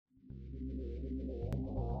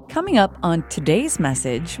Coming up on today's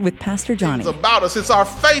message with Pastor Johnny. It's about us. It's our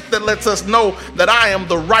faith that lets us know that I am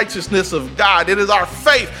the righteousness of God. It is our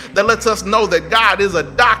faith that lets us know that God is a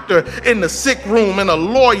doctor in the sick room and a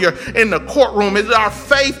lawyer in the courtroom. It is our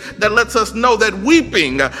faith that lets us know that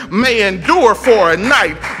weeping may endure for a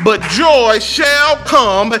night, but joy shall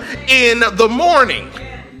come in the morning.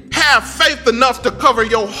 Have faith enough to cover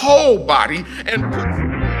your whole body and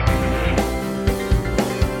put...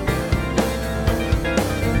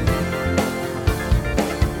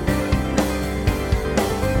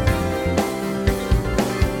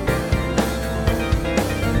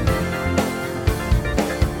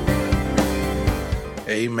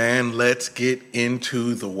 Amen. Let's get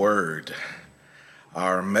into the word.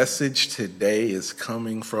 Our message today is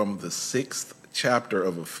coming from the 6th chapter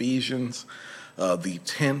of Ephesians, the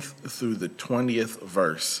 10th through the 20th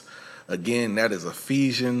verse. Again, that is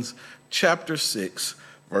Ephesians chapter 6,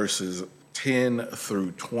 verses 10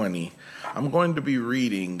 through 20. I'm going to be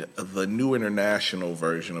reading the New International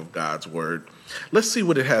Version of God's word. Let's see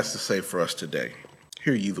what it has to say for us today.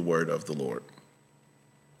 Hear ye the word of the Lord.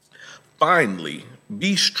 Finally,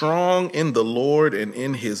 be strong in the Lord and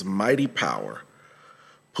in his mighty power.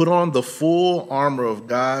 Put on the full armor of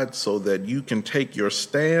God so that you can take your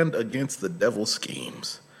stand against the devil's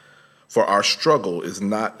schemes. For our struggle is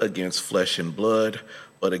not against flesh and blood,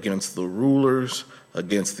 but against the rulers,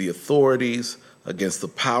 against the authorities, against the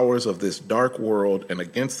powers of this dark world, and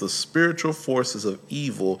against the spiritual forces of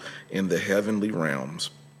evil in the heavenly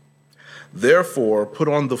realms. Therefore, put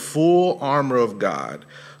on the full armor of God,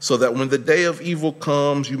 so that when the day of evil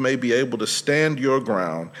comes, you may be able to stand your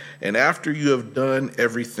ground, and after you have done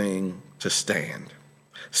everything, to stand.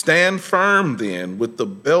 Stand firm then, with the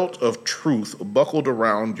belt of truth buckled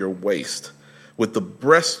around your waist, with the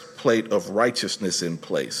breastplate of righteousness in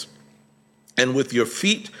place, and with your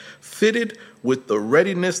feet fitted with the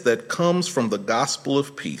readiness that comes from the gospel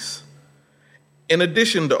of peace. In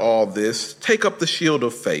addition to all this, take up the shield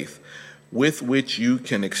of faith, with which you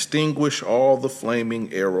can extinguish all the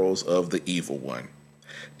flaming arrows of the evil one.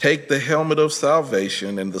 Take the helmet of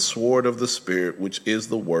salvation and the sword of the Spirit, which is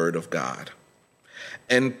the word of God.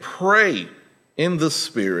 And pray in the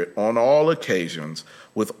Spirit on all occasions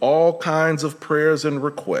with all kinds of prayers and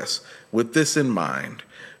requests. With this in mind,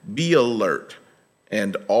 be alert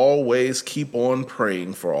and always keep on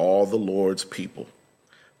praying for all the Lord's people.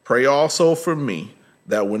 Pray also for me,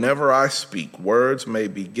 that whenever I speak, words may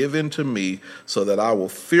be given to me so that I will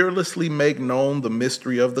fearlessly make known the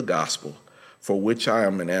mystery of the gospel, for which I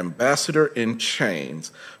am an ambassador in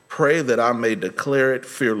chains. Pray that I may declare it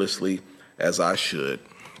fearlessly as I should.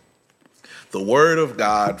 The word of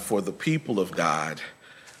God for the people of God.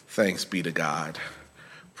 Thanks be to God.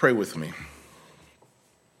 Pray with me.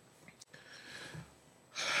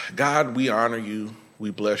 God, we honor you. We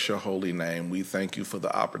bless your holy name. We thank you for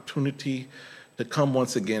the opportunity to come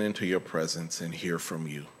once again into your presence and hear from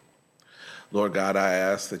you. Lord God, I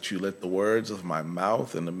ask that you let the words of my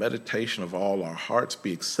mouth and the meditation of all our hearts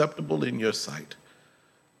be acceptable in your sight,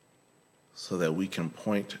 so that we can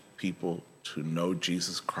point people to know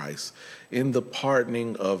Jesus Christ in the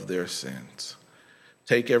pardoning of their sins.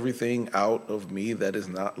 Take everything out of me that is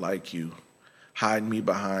not like you. Hide me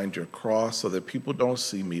behind your cross so that people don't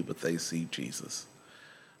see me, but they see Jesus.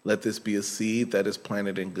 Let this be a seed that is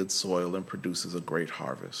planted in good soil and produces a great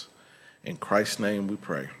harvest. In Christ's name we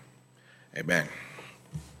pray. Amen.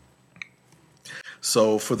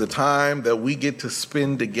 So for the time that we get to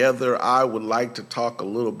spend together, I would like to talk a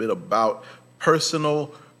little bit about personal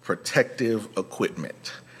protective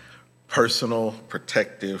equipment. Personal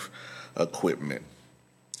protective equipment.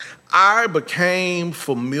 I became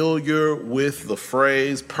familiar with the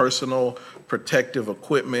phrase personal protective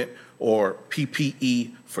equipment, or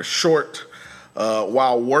PPE for short,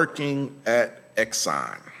 while working at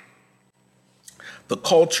Exxon. The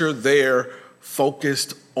culture there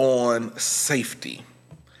focused on safety.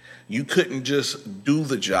 You couldn't just do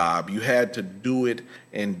the job, you had to do it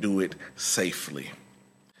and do it safely.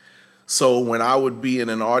 So when I would be in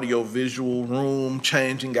an audio-visual room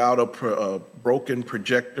changing out a broken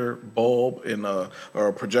projector bulb or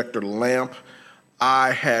a projector lamp,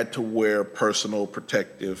 I had to wear personal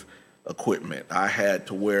protective equipment. I had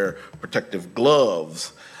to wear protective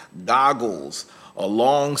gloves, goggles, a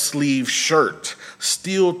long sleeve shirt,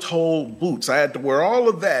 steel-toed boots. I had to wear all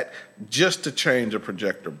of that just to change a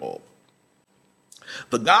projector bulb.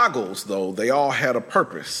 The goggles, though, they all had a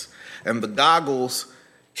purpose, and the goggles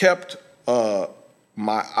kept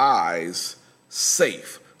my eyes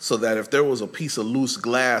safe so that if there was a piece of loose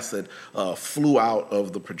glass that flew out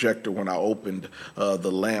of the projector when I opened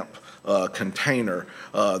the lamp container,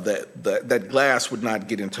 that glass would not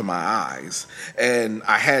get into my eyes. And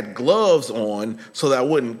I had gloves on so that I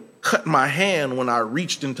wouldn't cut my hand when I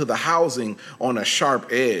reached into the housing on a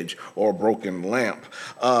sharp edge or a broken lamp.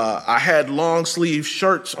 I had long sleeve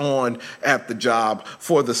shirts on at the job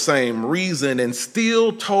for the same reason, and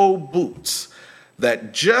steel toe boots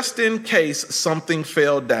that just in case something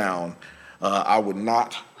fell down, I would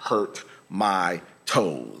not hurt my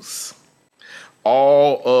toes.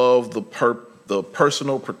 All of the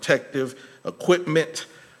personal protective equipment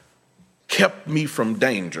kept me from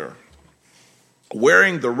danger.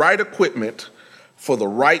 Wearing the right equipment for the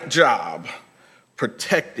right job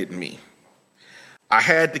protected me. I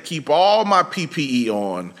had to keep all my PPE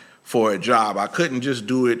on for a job. I couldn't just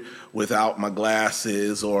do it without my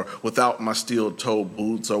glasses or without my steel-toe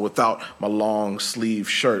boots or without my long sleeve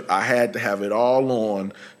shirt. I had to have it all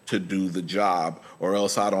on to do the job, or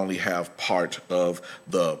else I'd only have part of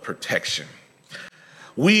the protection.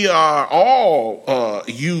 We are all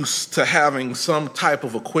used to having some type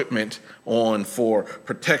of equipment on for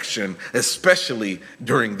protection, especially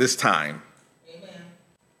during this time.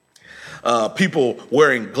 People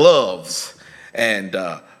wearing gloves and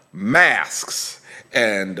masks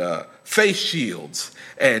and face shields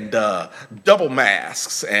and double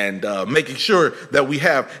masks and making sure that we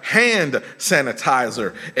have hand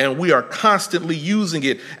sanitizer and we are constantly using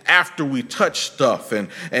it after we touch stuff and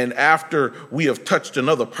after we have touched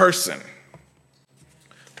another person.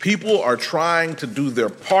 People are trying to do their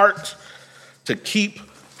part to keep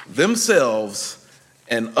themselves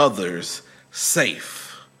and others safe.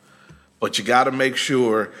 But you got to make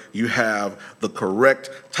sure you have the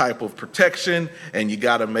correct type of protection, and you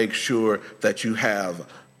got to make sure that you have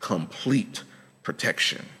complete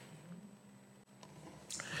protection.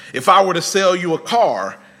 If I were to sell you a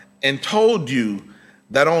car and told you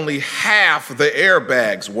that only half the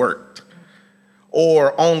airbags worked,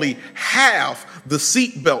 or only half the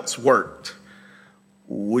seat belts worked,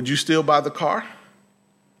 would you still buy the car?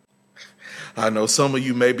 I know some of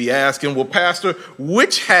you may be asking, well, Pastor,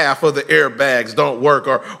 which half of the airbags don't work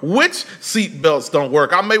or which seat belts don't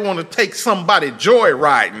work? I may want to take somebody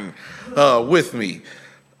joyriding with me.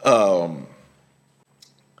 Do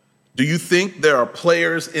you think there are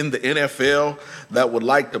players in the NFL that would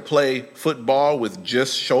like to play football with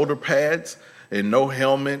just shoulder pads and no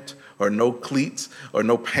helmet or no cleats or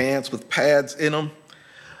no pants with pads in them?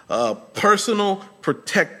 Personal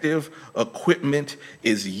protective equipment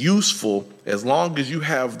is useful as long as you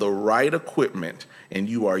have the right equipment and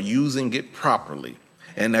you are using it properly,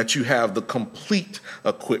 and that you have the complete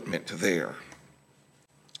equipment there.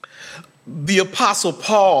 The Apostle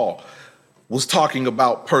Paul was talking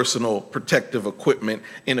about personal protective equipment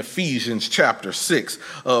in Ephesians chapter 6,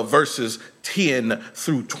 verses 10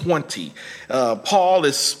 through 20. Paul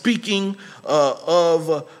is speaking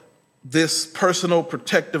of this personal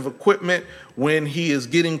protective equipment when he is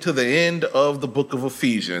getting to the end of the book of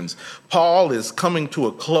Ephesians. Paul is coming to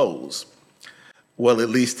a close. Well, at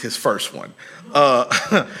least his first one.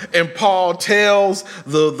 And Paul tells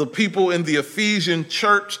the people in the Ephesian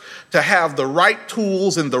church to have the right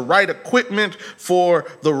tools and the right equipment for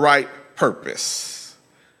the right purpose.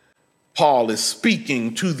 Paul is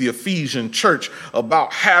speaking to the Ephesian church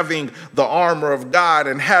about having the armor of God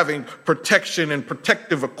and having protection and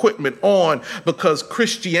protective equipment on because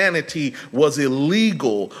Christianity was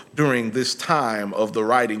illegal during this time of the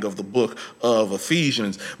writing of the book of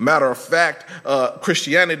Ephesians. Matter of fact,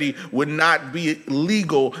 Christianity would not be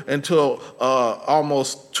legal until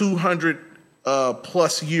almost 200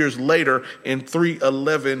 plus years later in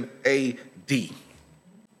 311 AD.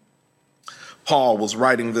 Paul was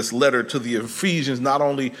writing this letter to the Ephesians not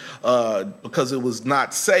only because it was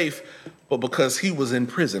not safe, but because he was in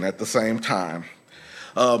prison at the same time.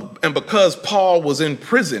 And because Paul was in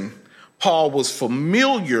prison, Paul was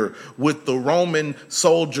familiar with the Roman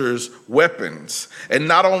soldiers' weapons. And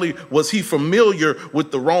not only was he familiar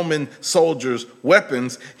with the Roman soldiers'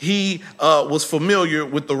 weapons, he was familiar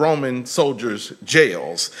with the Roman soldiers'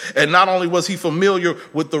 jails. And not only was he familiar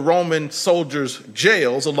with the Roman soldiers'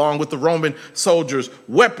 jails, along with the Roman soldiers'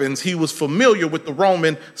 weapons, he was familiar with the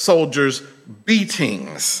Roman soldiers'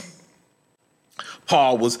 beatings.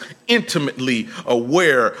 Paul was intimately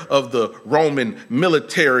aware of the Roman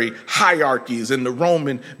military hierarchies and the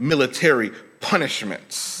Roman military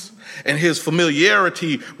punishments. And his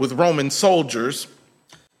familiarity with Roman soldiers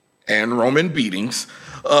and Roman beatings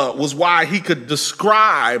was why he could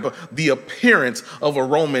describe the appearance of a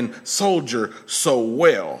Roman soldier so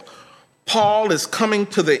well. Paul is coming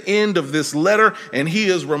to the end of this letter, and he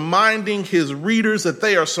is reminding his readers that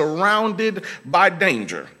they are surrounded by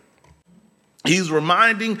danger. He's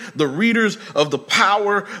reminding the readers of the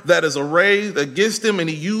power that is arrayed against them, and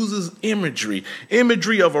he uses imagery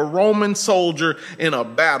of a Roman soldier in a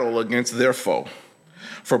battle against their foe.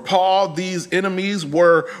 For Paul, these enemies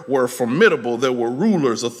were formidable. There were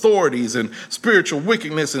rulers, authorities, and spiritual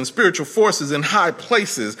wickedness and spiritual forces in high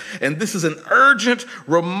places. And this is an urgent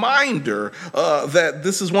reminder that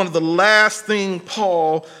this is one of the last things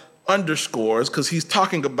Paul underscores, because he's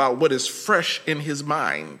talking about what is fresh in his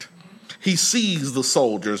mind. He sees the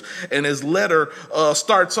soldiers, and his letter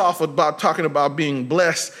starts off about talking about being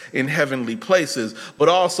blessed in heavenly places, but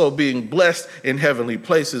also being blessed in heavenly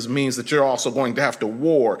places means that you're also going to have to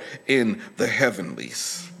war in the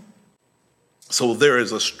heavenlies. So there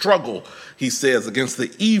is a struggle, he says, against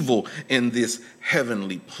the evil in this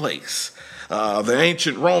heavenly place. The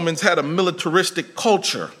ancient Romans had a militaristic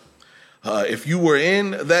culture. If you were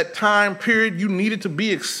in that time period, you needed to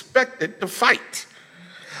be expected to fight.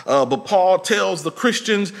 But Paul tells the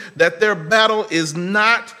Christians that their battle is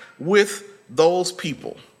not with those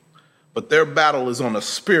people, but their battle is on a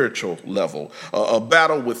spiritual level, a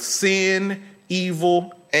battle with sin,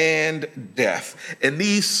 evil, and death. And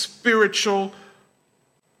these spiritual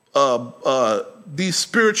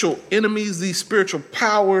enemies, these spiritual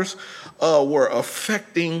powers were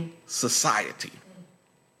affecting society.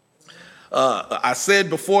 I said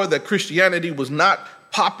before that Christianity was not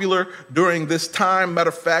popular during this time. Matter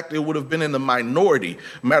of fact, it would have been in the minority.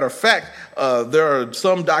 Matter of fact, there are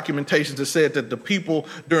some documentations that said that the people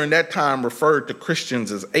during that time referred to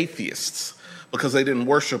Christians as atheists because they didn't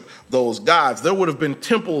worship those gods. There would have been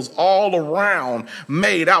temples all around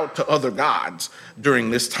made out to other gods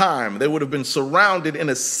during this time. They would have been surrounded in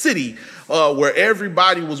a city where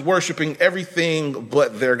everybody was worshiping everything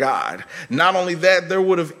but their God. Not only that, there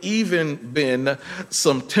would have even been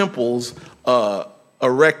some temples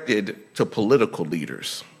erected to political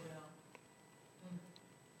leaders.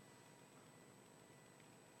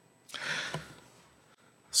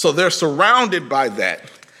 So they're surrounded by that,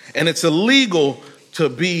 and it's illegal to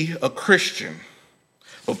be a Christian.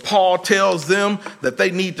 But Paul tells them that they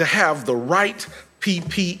need to have the right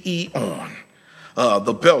PPE on,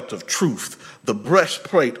 the belt of truth, the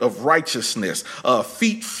breastplate of righteousness,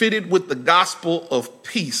 feet fitted with the gospel of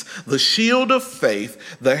peace, the shield of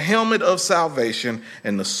faith, the helmet of salvation,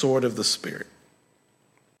 and the sword of the Spirit.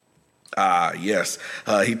 Yes.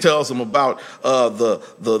 He tells them about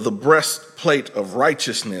the breastplate of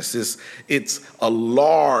righteousness. It's a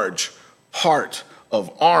large part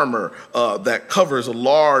of armor that covers a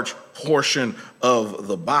large portion of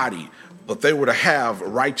the body. But they were to have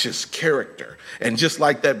righteous character. And just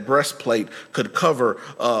like that breastplate could cover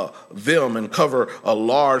them and cover a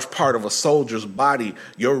large part of a soldier's body,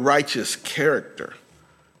 your righteous character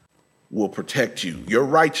will protect you. Your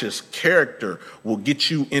righteous character will get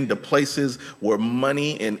you into places where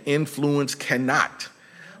money and influence cannot.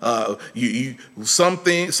 Some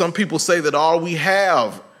people say that all we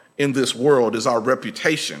have in this world is our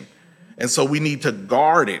reputation. And so we need to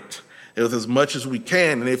guard it as much as we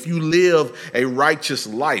can. And if you live a righteous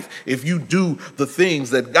life, if you do the things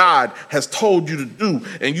that God has told you to do,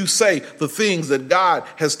 and you say the things that God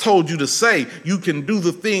has told you to say, you can do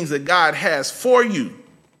the things that God has for you.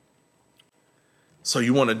 So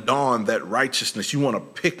you want to don that righteousness. You want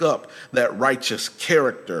to pick up that righteous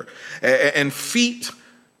character, and feet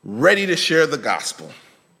ready to share the gospel.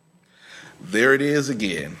 There it is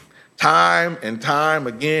again. Time and time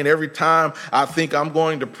again, every time I think I'm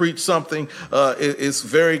going to preach something, it's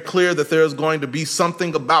very clear that there's going to be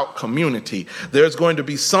something about community. There's going to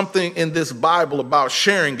be something in this Bible about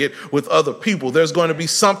sharing it with other people. There's going to be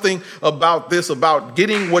something about this, about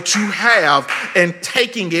getting what you have and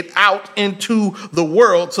taking it out into the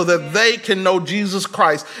world so that they can know Jesus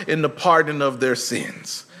Christ in the pardon of their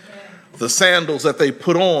sins. The sandals that they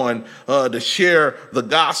put on to share the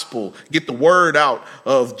gospel, get the word out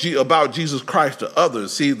about Jesus Christ to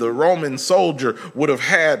others. See, the Roman soldier would have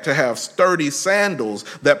had to have sturdy sandals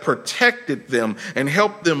that protected them and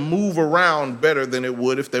helped them move around better than it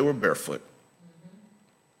would if they were barefoot.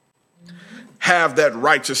 Have that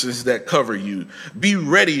righteousness that cover you. Be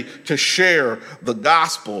ready to share the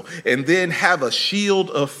gospel, and then have a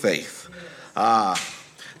shield of faith.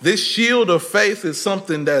 This shield of faith is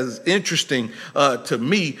something that is interesting to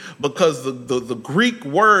me because the Greek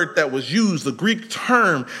word that was used, the Greek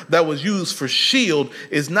term that was used for shield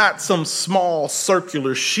is not some small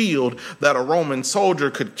circular shield that a Roman soldier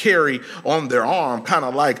could carry on their arm, kind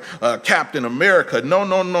of like Captain America.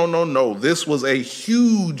 No. This was a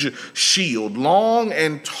huge shield, long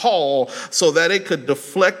and tall, so that it could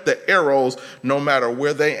deflect the arrows no matter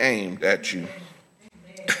where they aimed at you.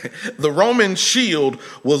 The Roman shield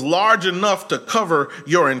was large enough to cover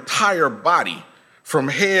your entire body from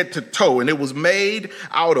head to toe, and it was made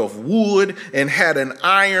out of wood and had an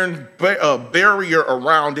iron barrier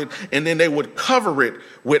around it, and then they would cover it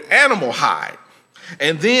with animal hide.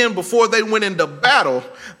 And then before they went into battle,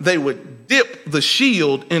 they would dip the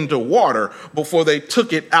shield into water before they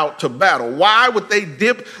took it out to battle. Why would they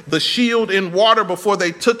dip the shield in water before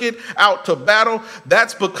they took it out to battle?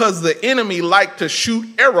 That's because the enemy liked to shoot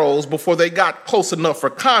arrows before they got close enough for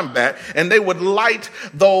combat, and they would light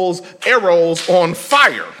those arrows on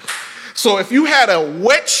fire. So if you had a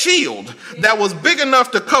wet shield that was big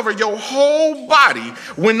enough to cover your whole body,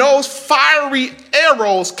 when those fiery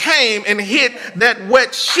arrows came and hit that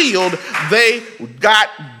wet shield, they got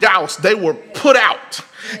doused. They were put out.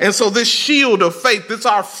 And so this shield of faith, it's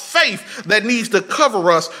our faith that needs to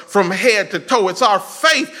cover us from head to toe. It's our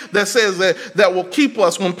faith that says that will keep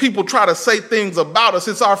us when people try to say things about us.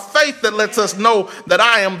 It's our faith that lets us know that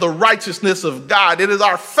I am the righteousness of God. It is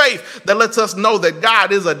our faith that lets us know that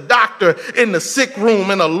God is a doctor in the sick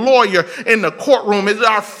room and a lawyer in the courtroom. It is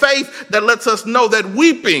our faith that lets us know that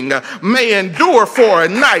weeping may endure for a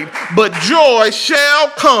night, but joy shall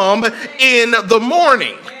come in the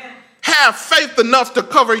morning. Have faith enough to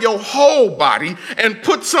cover your whole body and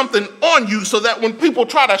put something on you so that when people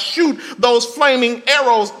try to shoot those flaming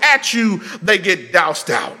arrows at you, they get doused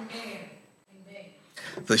out.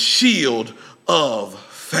 The shield of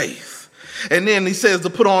faith. And then he says to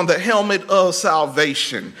put on the helmet of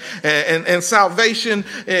salvation. And salvation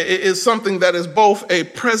is something that is both a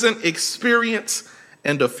present experience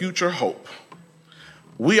and a future hope.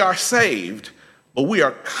 We are saved, but we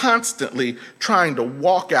are constantly trying to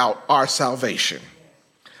walk out our salvation.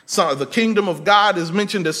 So the kingdom of God is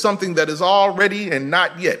mentioned as something that is already and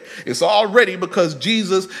not yet. It's already because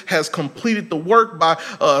Jesus has completed the work by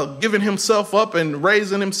giving himself up and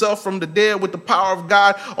raising himself from the dead with the power of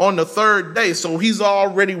God on the third day. So he's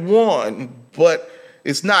already won, but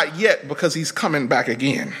it's not yet because he's coming back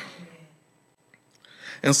again.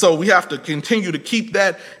 And so we have to continue to keep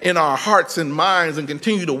that in our hearts and minds and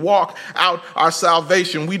continue to walk out our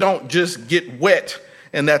salvation. We don't just get wet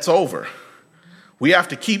and that's over. We have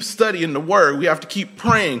to keep studying the word. We have to keep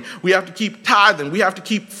praying. We have to keep tithing. We have to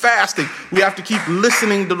keep fasting. We have to keep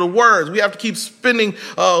listening to the words. We have to keep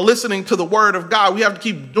listening to the word of God. We have to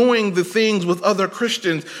keep doing the things with other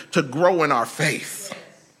Christians to grow in our faith.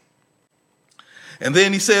 And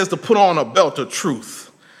then he says to put on a belt of truth.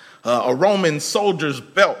 A Roman soldier's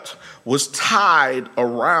belt was tied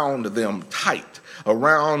around them tight,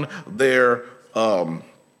 around their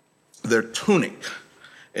tunic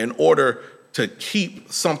in order to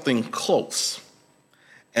keep something close.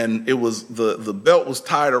 And it was the belt was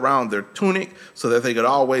tied around their tunic so that they could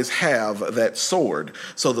always have that sword.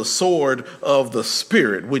 So the sword of the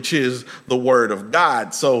Spirit, which is the word of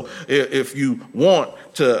God. So if you want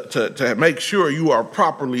to make sure you are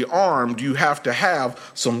properly armed, you have to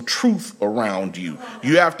have some truth around you.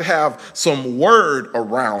 You have to have some word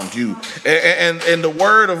around you. And the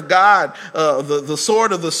word of God, the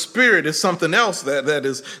sword of the Spirit is something else that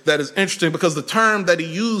is interesting, because the term that he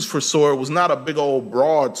used for sword was not a big old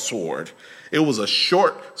broad sword. It was a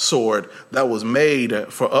short sword that was made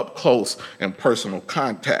for up close and personal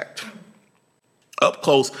contact. Up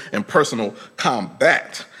close and personal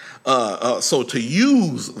combat. So to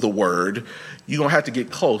use the word, you're going to have to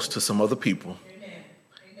get close to some other people.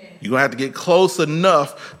 You're going to have to get close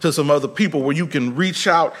enough to some other people where you can reach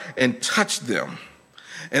out and touch them.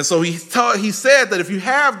 And so he said that if you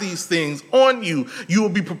have these things on you, you will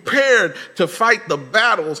be prepared to fight the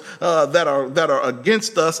battles that are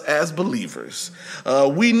against us as believers.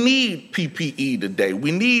 We need PPE today.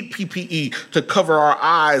 We need PPE to cover our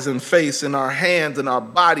eyes and face and our hands and our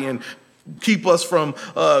body and keep us from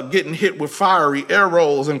getting hit with fiery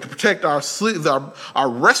arrows, and protect our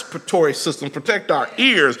respiratory system, protect our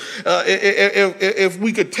ears. If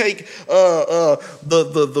we could take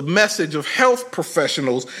the message of health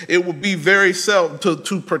professionals, it would be very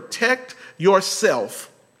to protect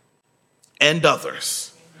yourself and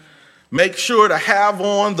others. Make sure to have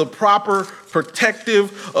on the proper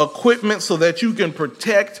protective equipment so that you can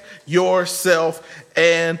protect yourself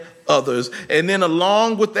and others. And then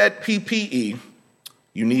along with that PPE,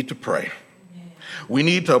 You need to pray. We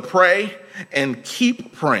need to pray and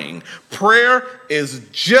keep praying. Prayer is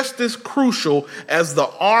just as crucial as the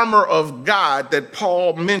armor of God that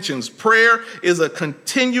Paul mentions. Prayer is a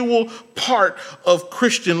continual part of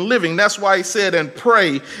Christian living. That's why he said, and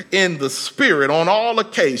pray in the Spirit on all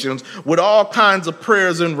occasions with all kinds of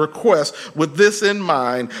prayers and requests. With this in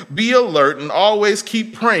mind, be alert and always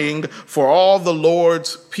keep praying for all the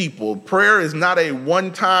Lord's people. Prayer is not a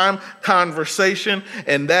one-time conversation,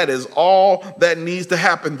 and that is all that needs to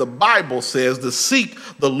happen. The Bible says to seek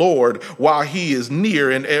the Lord while he is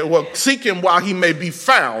near, and seek him while he may be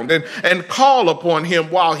found, and call upon him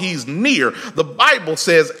while he's near. The Bible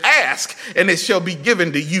says, ask and it shall be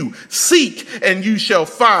given to you. Seek and you shall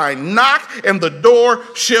find. Knock and the door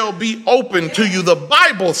shall be open to you. The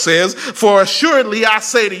Bible says, for assuredly I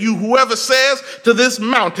say to you, whoever says to this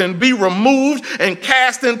mountain, be removed and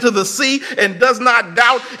cast into the sea, and does not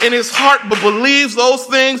doubt in his heart, but believes those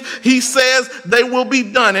things he says, they will be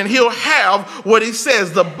done, and he'll have what he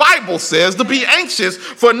says. The Bible says to be anxious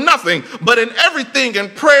for nothing, but in everything in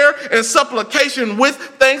prayer and supplication with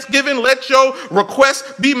thanksgiving, let your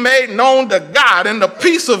requests be made known to God, and the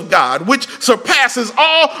peace of God, which surpasses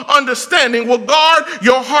all understanding, will guard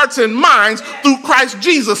your hearts and minds through Christ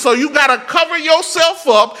Jesus. So you got to cover yourself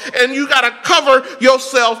up, and you got to cover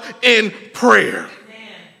yourself in prayer.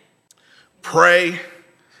 Pray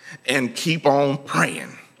and keep on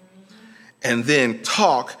praying. And then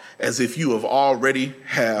talk as if you have already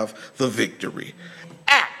have the victory.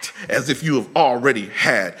 Act as if you have already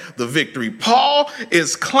had the victory. Paul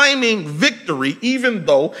is claiming victory even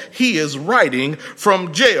though he is writing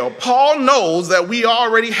from jail. Paul knows that we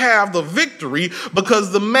already have the victory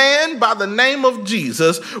because the man by the name of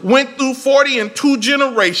Jesus went through 40 and 2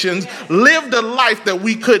 generations, lived a life that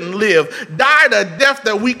we couldn't live, died a death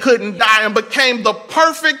that we couldn't die, and became the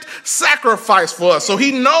perfect sacrifice for us. So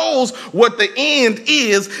he knows what the end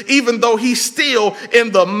is, even though he's still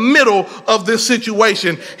in the middle of this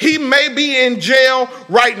situation. He may be in jail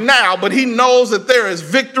right now, but he knows that there is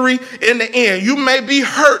victory in the end. You may be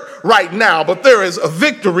hurt right now, but there is a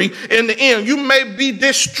victory in the end. You may be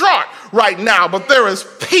distraught right now, but there is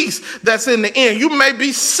peace that's in the end. You may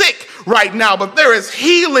be sick right now, but there is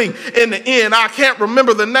healing in the end. I can't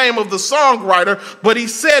remember the name of the songwriter, but he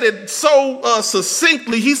said it so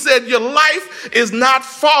succinctly. He said, your life is not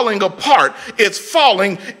falling apart, it's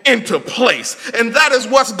falling into place. And that is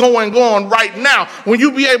what's going on right now. When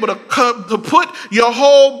you be able to put your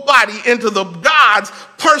whole body into the God's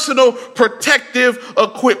personal protective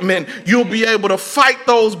equipment, you'll be able to fight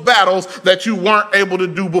those battles that you weren't able to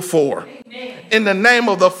do before. Amen. In the name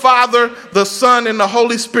of the Father, the Son, and the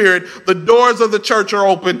Holy Spirit, the doors of the church are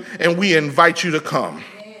open, and we invite you to come.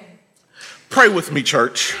 Amen. Pray with me,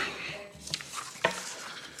 church.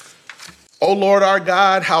 O Lord our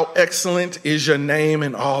God, how excellent is your name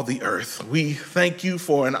in all the earth. We thank you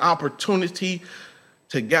for an opportunity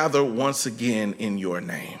to gather once again in your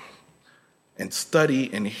name and study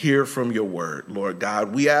and hear from your word, Lord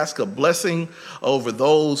God. We ask a blessing over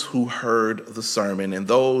those who heard the sermon and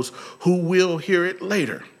those who will hear it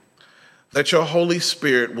later, that your Holy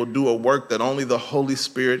Spirit will do a work that only the Holy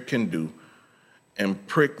Spirit can do and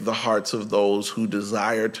prick the hearts of those who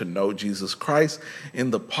desire to know Jesus Christ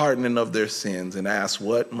in the pardoning of their sins and ask,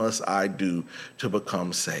 what must I do to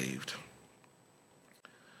become saved?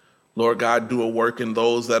 Lord God, do a work in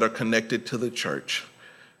those that are connected to the church.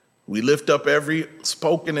 We lift up every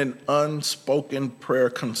spoken and unspoken prayer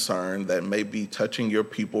concern that may be touching your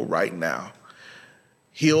people right now.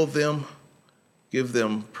 Heal them, give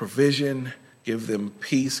them provision, give them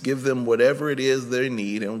peace, give them whatever it is they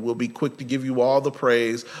need, and we'll be quick to give you all the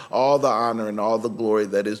praise, all the honor, and all the glory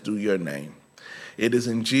that is due your name. It is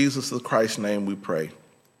in Jesus the Christ's name we pray.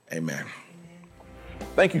 Amen.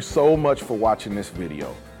 Thank you so much for watching this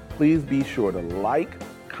video. Please be sure to like,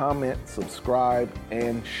 comment, subscribe,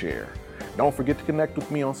 and share. Don't forget to connect with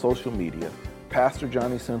me on social media, Pastor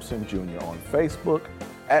Johnny Simpson Jr. on Facebook,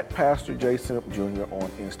 at Pastor J. Simp Jr. on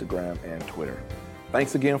Instagram and Twitter.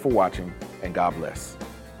 Thanks again for watching, and God bless.